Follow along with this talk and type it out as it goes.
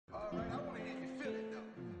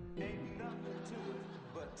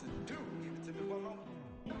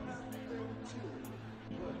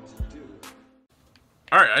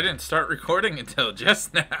Alright, I didn't start recording until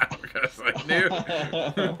just now because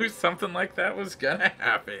I knew something like that was gonna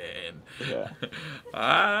happen. Yeah.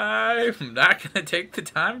 I'm not gonna take the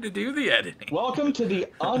time to do the editing. Welcome to the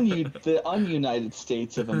ununited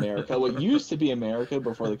states of America, what used to be America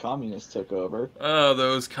before the communists took over. Oh,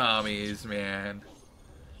 those commies, man.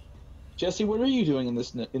 Jesse, what are you doing in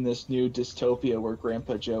this new dystopia where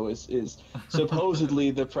Grandpa Joe is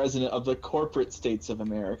supposedly the president of the corporate states of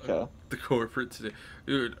America? The corporate,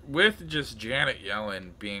 dude, with just Janet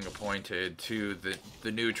Yellen being appointed to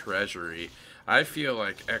the new Treasury, I feel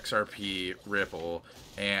like XRP, Ripple,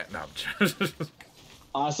 and no.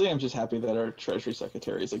 Honestly, I'm just happy that our Treasury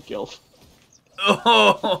Secretary is a gilf.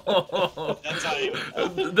 Oh That's how you.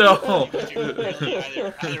 no!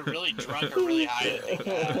 Either really drunk or really high. To think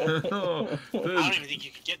that. No. I don't even think you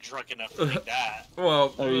could get drunk enough to think that.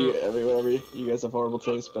 Well, I mean, whatever. You guys have horrible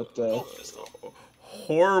taste, but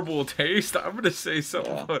horrible taste. I'm gonna say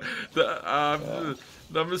something. Yeah. I'm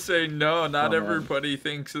gonna say no. Not Oh, everybody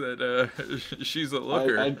thinks that she's a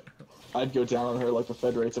looker. I'd go down on her like the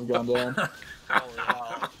Fed rates have gone down. Holy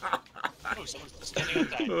hell. Oh, someone's standing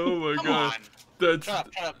outside. Oh my Come god. on. That's Shut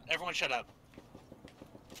up. Everyone shut up.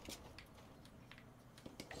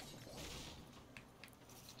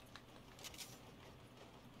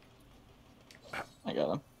 I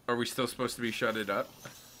got him. Are we still supposed to be shut it up?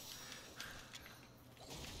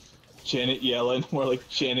 Janet Yellen, more like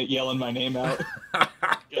Janet yelling my name out.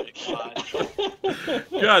 Good God.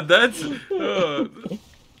 God, that's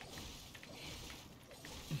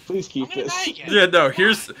Please keep I'm gonna this. die again. yeah. No,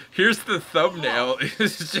 here's the thumbnail.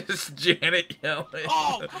 It's just Janet Yellen.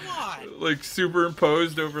 Oh, come on. Like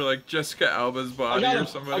superimposed over like Jessica Alba's I body got or him.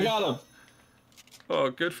 somebody. I got him. Oh,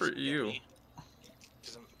 good for you.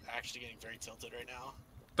 Because I'm actually getting very tilted right now.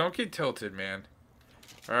 Don't get tilted, man.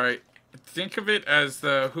 All right. Think of it as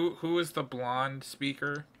the who is the blonde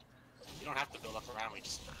speaker? You don't have to build up around me.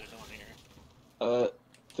 Just there's no one here.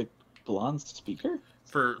 The blonde speaker?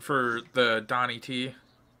 For the Donnie T,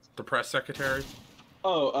 the press secretary.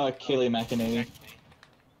 Oh, Kayleigh McEnany.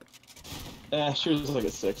 She was like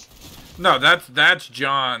a 6. No, that's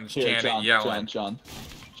John's Here, Janet Yellen. John.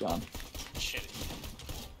 Shit.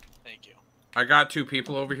 Thank you. I got 2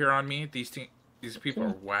 people over here on me. These people are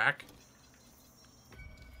whack.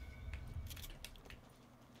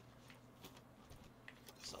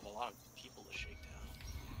 Still have a lot of people to shake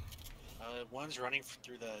down. One's running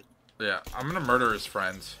through the Yeah, I'm gonna murder his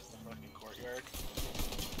friends. fucking courtyard.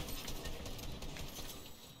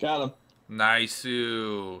 Got him. Nice.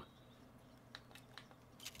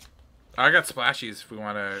 I got splashies if we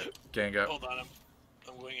want to gang up. Hold on, I'm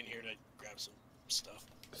going in here to grab some stuff.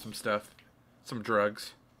 Some stuff. Some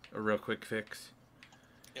drugs. A real quick fix.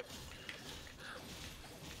 Yep.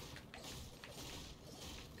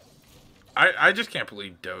 I just can't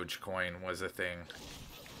believe Dogecoin was a thing.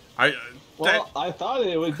 I thought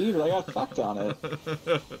it would be, but I got fucked on it.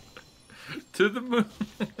 To the moon.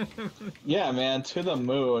 Yeah, man, to the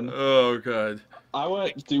moon. Oh god.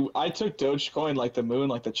 I took Dogecoin like the moon,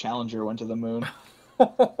 like the Challenger went to the moon.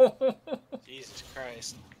 Jesus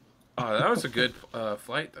Christ. Oh, that was a good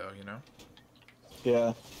flight, though. You know.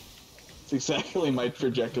 Yeah. It's exactly my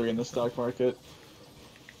trajectory in the stock market.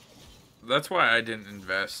 That's why I didn't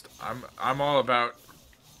invest. I'm all about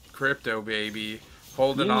crypto, baby.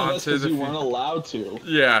 Holding You didn't on invest to 'cause the. you weren't allowed to.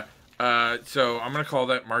 Yeah. So I'm gonna call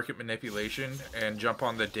that market manipulation and jump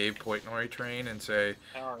on the Dave Portnoy train and say,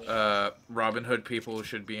 Robin Hood people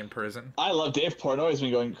should be in prison. I love Dave Portnoy has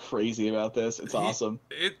been going crazy about this. It's awesome.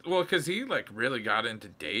 Well, because he like really got into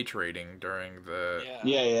day trading during the.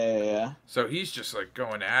 Yeah. So he's just like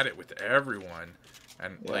going at it with everyone,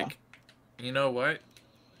 and like, you know what?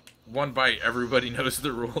 One bite, everybody knows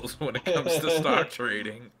the rules when it comes to stock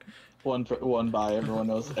trading. One buy, everyone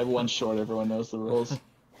knows. Everyone's short, everyone knows the rules.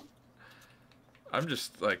 I'm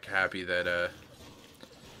just like happy that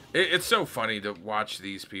it's so funny to watch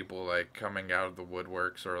these people like coming out of the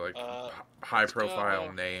woodworks or like high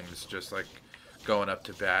profile names just like going up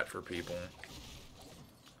to bat for people.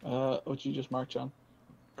 What'd you just mark, John?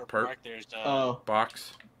 Perp. There's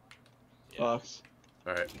Box. Yeah. Box.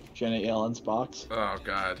 All right. Janet Yellen's box. Oh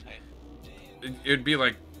god. It'd be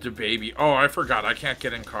like the baby. Oh, I forgot. I can't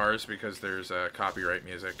get in cars because there's copyright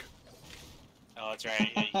music. Oh, that's right.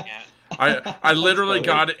 Yeah, you can't. I literally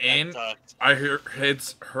got in. Sucked. I heard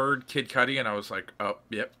Kid Cudi and I was like, oh,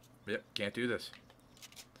 yep, can't do this.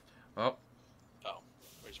 Oh,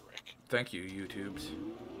 Where's Rick? thank you, YouTubes.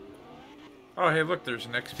 Oh, hey, look, there's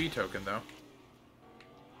an XP token though.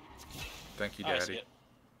 Thank you, Oh, I see Daddy. it.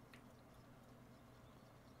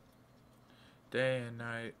 Day and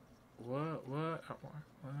night, What? I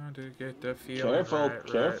want to get the feeling. Careful, right,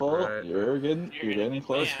 careful. right. You're getting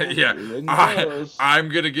close. Yeah, You're getting close. I'm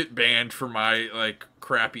gonna get banned for my like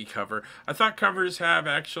crappy cover. I thought covers have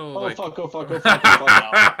actual like. Fuck! Oh fuck! Oh fuck! Oh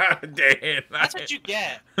fuck! Damn. That's what you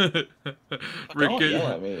get. Don't yell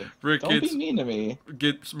at me. Rick Don't be mean to me.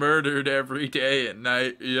 gets murdered every day at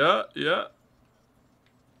night. Yeah.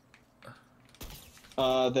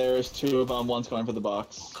 There's 2 of them. One's going for the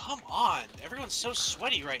box. Come on, everyone's so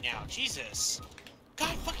sweaty right now. Jesus.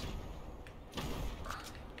 God fucking.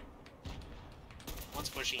 One's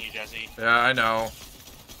pushing you, Jesse. Yeah, I know.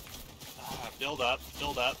 Build up.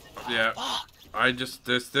 Yeah. Fuck. I just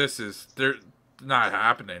they're not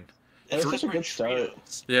happening. That's such a good start.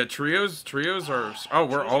 Trios. Yeah, trios are. Oh,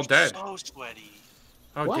 we're all dead. So sweaty.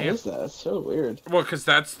 Oh, Why damn. is that? It's so weird. Well, because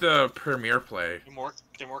that's the premier play. They're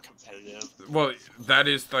more competitive. Well, that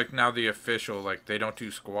is like now the official. Like they don't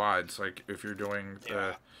do squads. Like if you're doing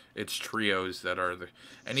it's trios that are the.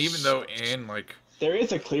 And even though in like. There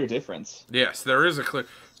is a clear difference. Yes, there is a clear.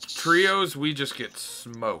 Trios, we just get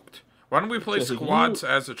smoked. Why don't we play Jesse, squads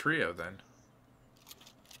as a trio then?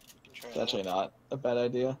 It's actually not a bad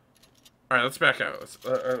idea. All right, let's back out. Let's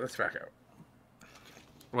back out.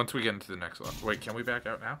 Once we get into the next one. Wait, can we back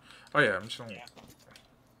out now? Oh yeah, I'm just gonna. Yeah.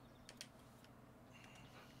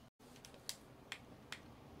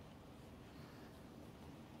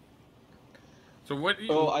 So what?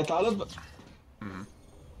 I thought of. Mhm.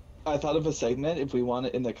 I thought of a segment if we want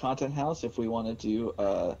it in the content house. If we want to do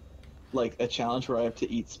like a challenge where I have to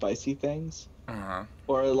eat spicy things,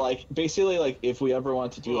 or like basically like if we ever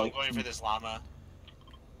want to do like. I'm going for this llama.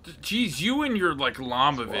 Jeez, you and your like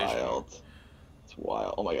llama vision. It's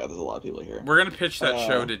wild. Oh my god, there's a lot of people here. We're gonna pitch that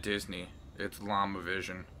show to Disney. It's Llama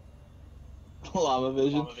Vision. Llama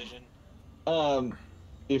Vision. Llama Vision.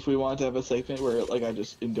 If we want to have a segment where like I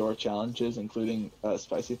just endure challenges, including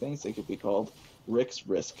spicy things, it could be called Rick's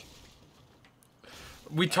Risk.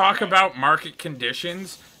 We talk about market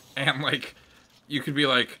conditions, and like, you could be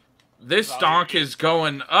like, this donk is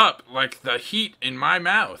going up like the heat in my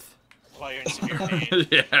mouth. While you're in severe pain.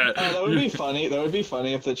 Yeah. That would be funny. That would be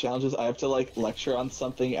funny if the challenge is I have to like lecture on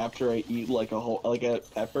something after I eat like a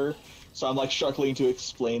pepper. So I'm like struggling to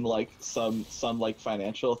explain like some like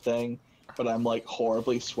financial thing, but I'm like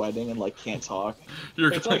horribly sweating and like can't talk.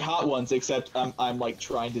 It's like Hot Ones, except I'm like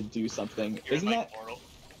trying to do something. Isn't that?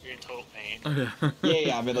 You're in total pain.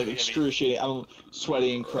 Yeah, I'm in like excruciating. I'm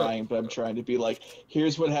sweating and crying, but I'm trying to be like,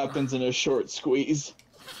 here's what happens in a short squeeze.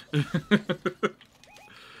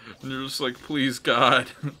 And you're just like, please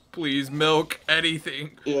God, please milk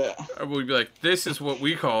anything. Yeah. I would be like, this is what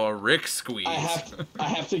we call a Rick squeeze. I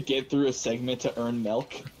have to get through a segment to earn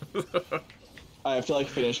milk. I have to like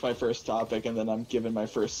finish my first topic, and then I'm given my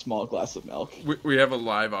first small glass of milk. We have a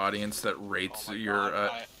live audience that rates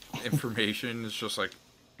your information. It's just like,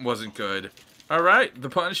 wasn't good. All right, the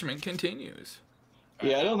punishment continues.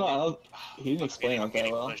 Yeah, I don't know. He didn't explain it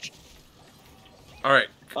that well. All right.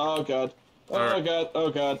 Oh god. Oh god. Oh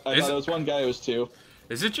god. I thought it was one guy. It was 2.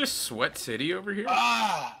 Is it just Sweat City over here?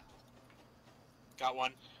 Ah! Got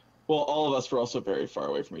one. Well, all of us were also very far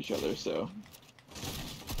away from each other, so.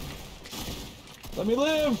 Let me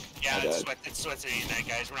live! Yeah, it's Sweat City tonight,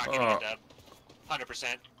 guys. We're not getting it up.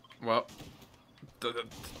 100%. Well,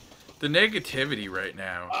 the negativity right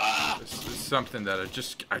now is something that I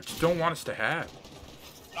just don't want us to have.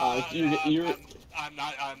 I'm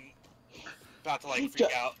about to like freak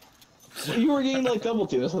out. You were getting like double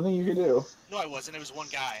team. There's nothing you could do. No, I wasn't. It was one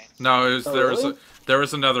guy. No, it was really? there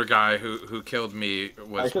was another guy who killed me.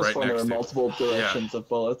 Was right next there were to multiple directions of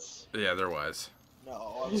bullets. Yeah, there was.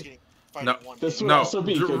 No, I was getting. This would also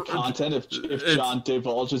be good content if John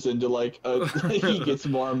divulges into like he gets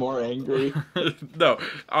more and more angry. No,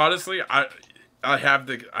 honestly, I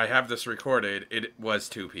have this recorded. It was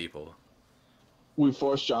 2 people. We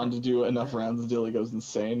forced John to do enough rounds until he goes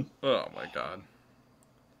insane. Oh my god.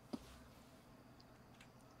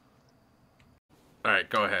 All right,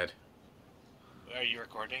 go ahead. Are you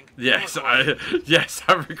recording? Yes,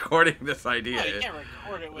 I'm recording this idea. No, you can't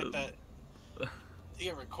record it with that. You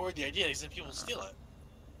can't record the idea because then people steal it.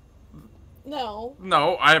 No.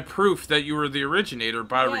 No, I have proof that you were the originator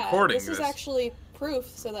by recording this. This is actually proof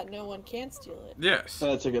so that no one can steal it. Yes.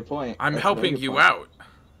 That's a good point. I'm helping you out.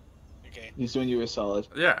 Okay. He's doing you a solid.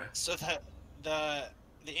 Yeah. So the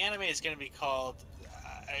anime is going to be called.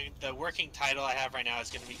 The working title I have right now is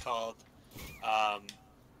going to be called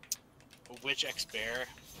Witch X Bear.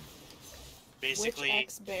 Basically. Witch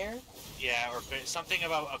X Bear? Yeah, or something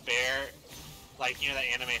about a bear. Like, you know, that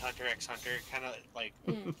anime Hunter x Hunter, kind of like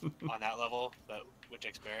on that level, but Witch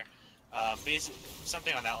X Bear.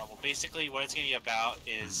 Something on that level. Basically, what it's going to be about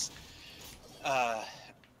is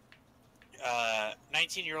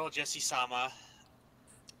 19-year-old Jesse Sama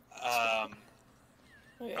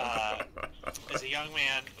Okay. is a young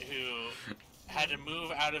man who had to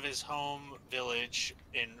move out of his home village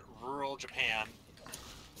in rural Japan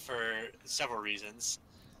for several reasons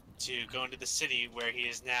to go into the city, where he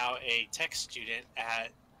is now a tech student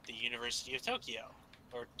at the University of Tokyo,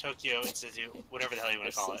 or Tokyo Institute, whatever the hell you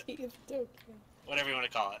want to call it. City of Tokyo. Whatever you want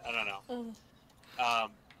to call it, I don't know.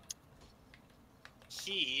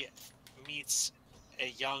 He meets a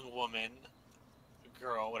young woman,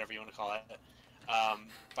 girl, whatever you want to call it,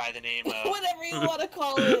 by the name of Whatever you want to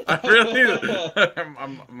call it. I really,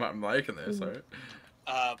 I'm liking this. All right.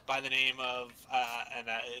 by the name of, and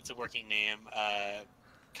it's a working name,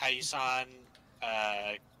 Kayusan,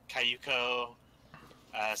 Kayuko,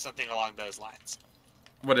 something along those lines.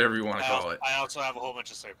 Whatever you want to call it. I also have a whole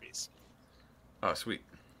bunch of Slurpees. Oh, sweet.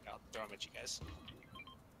 I'll throw them at you guys.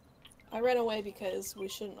 I ran away because we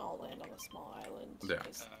shouldn't all land on a small island. Yeah.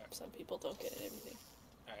 Because some people don't get everything.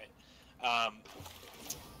 Alright.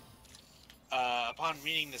 Upon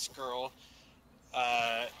meeting this girl,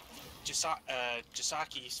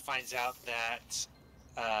 Jisaki finds out that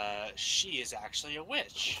she is actually a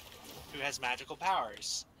witch who has magical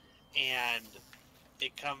powers. And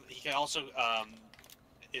he also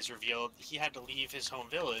is revealed he had to leave his home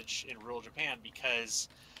village in rural Japan because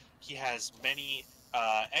he has many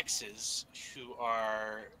exes who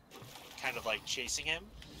are kind of like chasing him,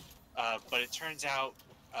 but it turns out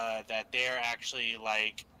that they're actually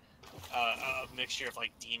like a mixture of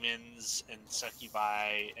like demons and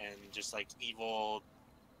succubi and just like evil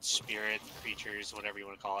spirit creatures, whatever you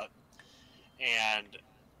want to call it, and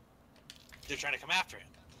they're trying to come after him.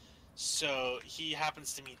 So he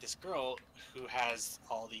happens to meet this girl who has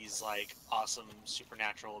all these like awesome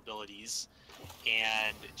supernatural abilities,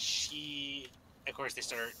 and she, of course, they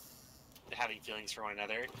start having feelings for one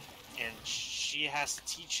another, and she has to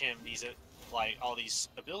teach him these like all these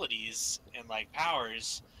abilities and like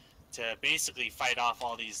powers to basically fight off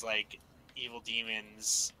all these like evil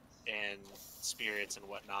demons and spirits and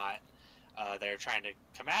whatnot that are trying to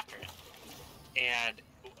come after him. And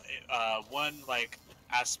one like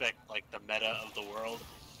aspect, like the meta of the world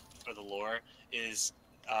or the lore, is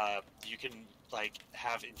you can like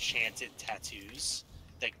have enchanted tattoos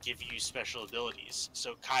that give you special abilities.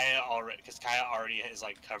 So Kaya already is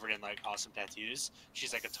like covered in like awesome tattoos.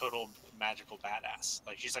 She's like a total magical badass.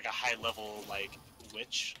 Like she's like a high level like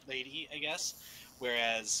witch lady, I guess.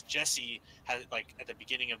 Whereas Jesse has like at the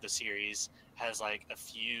beginning of the series has like a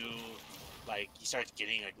few, like he starts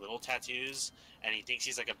getting like little tattoos and he thinks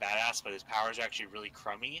he's like a badass, but his powers are actually really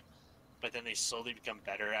crummy. But then they slowly become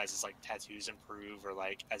better as his like tattoos improve, or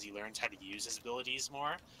like as he learns how to use his abilities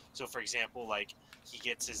more. So for example, like he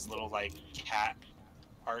gets his little like cat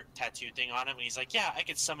art tattoo thing on him, and he's like, yeah, I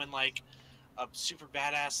could summon like a super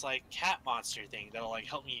badass like cat monster thing that'll like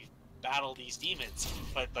help me battle these demons.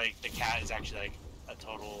 But like the cat is actually like a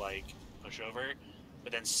total like pushover.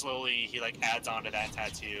 But then slowly he like adds on to that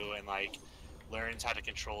tattoo and like learns how to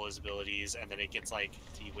control his abilities, and then it gets like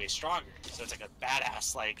to be way stronger. So it's like a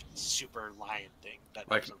badass like super lion thing that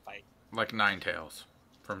like helps him fight. Like Ninetales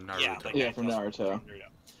from Naruto. Yeah, like Yeah, from Naruto.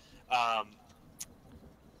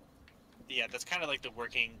 Yeah, that's kind of like the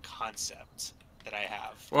working concept that I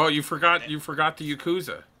have. Well, you forgot the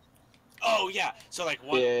Yakuza. Oh yeah, so like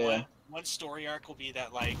one story arc will be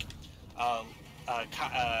that like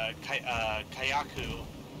Kayaku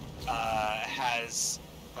has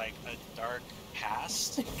like a dark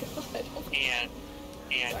past, God. and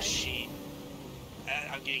Sorry. she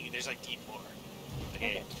I'm getting, there's like deep lore.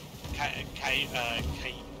 Okay.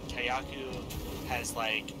 Kayaku has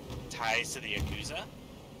like ties to the Yakuza,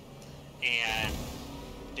 and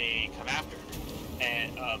they come after her.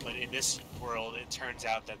 And but in this world, it turns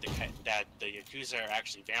out that the Yakuza are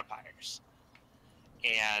actually vampires,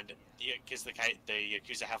 and because the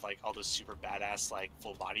Yakuza have like all those super badass like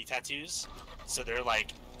full body tattoos, so they're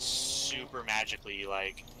like super magically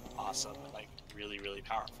like awesome, like really really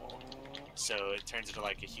powerful. So it turns into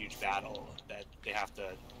like a huge battle that they have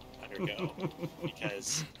to undergo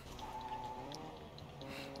because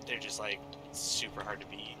they're just like super hard to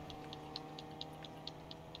beat.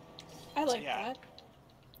 I like yeah. that.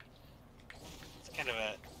 It's kind of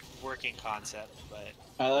a working concept, but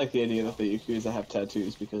I like the idea that the Yakuza have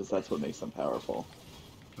tattoos because that's what makes them powerful.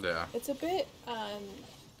 Yeah. It's a bit All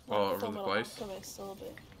like over the place. Alchemist a little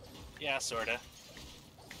bit. yeah, sorta.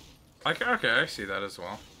 Okay, I see that as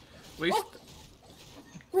well. At least. Oh!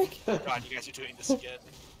 Rick, God, you guys are doing this again.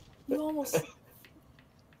 you almost.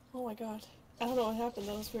 Oh my God, I don't know what happened.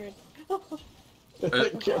 That was weird.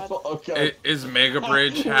 Careful. Oh god. Is Mega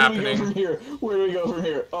Bridge Where happening? do we go from here? Where do we go from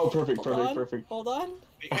here? Oh, perfect, perfect. Hold on.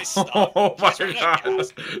 You guys stop. Oh my You guys are not god!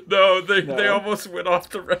 gas. No, they No. almost went off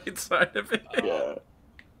the right side of it. Yeah.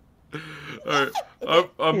 Alright,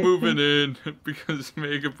 I'm moving in because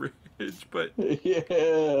Mega Bridge, but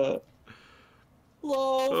Yeah.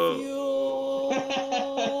 Love you.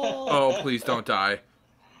 oh, please don't die.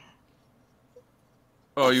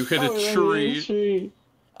 Oh, you hit Oh, a tree. tree.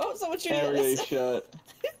 Oh, someone shooting at Everybody us. shot.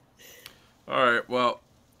 Alright, well,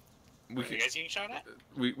 we Are you could guys getting shot at?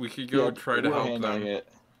 we could go Yeah, try to we're help handling them. it.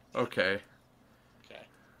 Okay. Okay.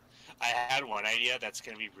 I had one idea that's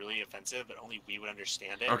going to be really offensive, but only we would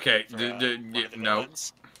understand it. Okay, for, one of the no.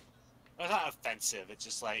 villains. Well, it's not offensive. It's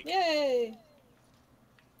just like Yay.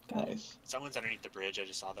 Nice. someone's underneath the bridge. I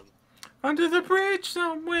just saw them. Under the bridge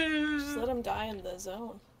somewhere. Just let him die in the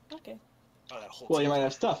zone. Okay. Oh, that whole. Well, you team. might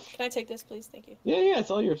have stuff. Can I take this, please? Thank you. Yeah,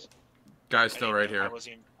 it's all yours. Guy's I still didn't- right here. I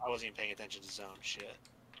wasn't even paying attention to zone. Shit.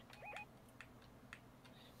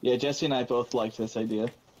 Yeah, Jesse and I both liked this idea.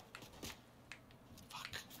 Fuck.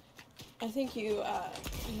 I think you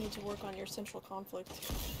need to work on your central conflict.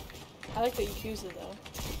 I like that you choose it though.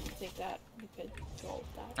 I think that we could go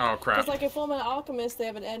with that. Oh crap. Because like a Fullmetal Alchemist, they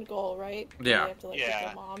have an end goal, right? Yeah. They have to like get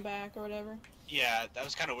their mom back or whatever. Yeah, that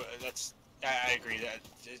was kind of. That's. I agree that.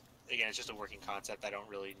 Again, it's just a working concept. I don't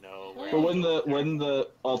really know. Where But wouldn't the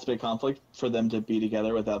ultimate conflict for them to be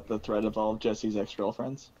together without the threat of all of Jesse's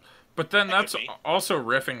ex-girlfriends? But then That that's could be. also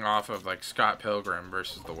riffing off of like Scott Pilgrim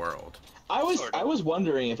versus the World. I Sort of. was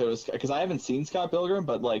wondering if it was because I haven't seen Scott Pilgrim,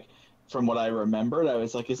 but like from what I remembered, I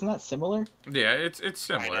was like, isn't that similar? Yeah, it's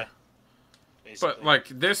similar. Kinda, But like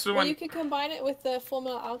this Well, one, you could combine it with the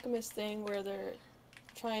Fullmetal Alchemist thing where they're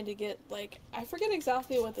trying to get like I forget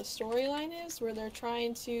exactly what the storyline is, where they're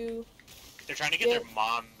trying to. they're trying to get their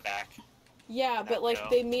mom back. Yeah, but like No.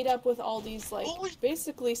 they meet up with all these like Holy-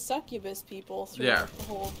 basically succubus people through Yeah. the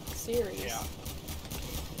whole series. Yeah.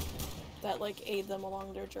 That like aid them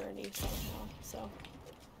along their journey somehow. So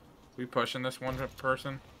we pushing this one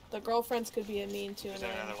person. the girlfriends could be a mean to Is an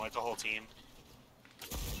that another one? It's a whole team.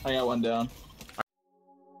 I got one down.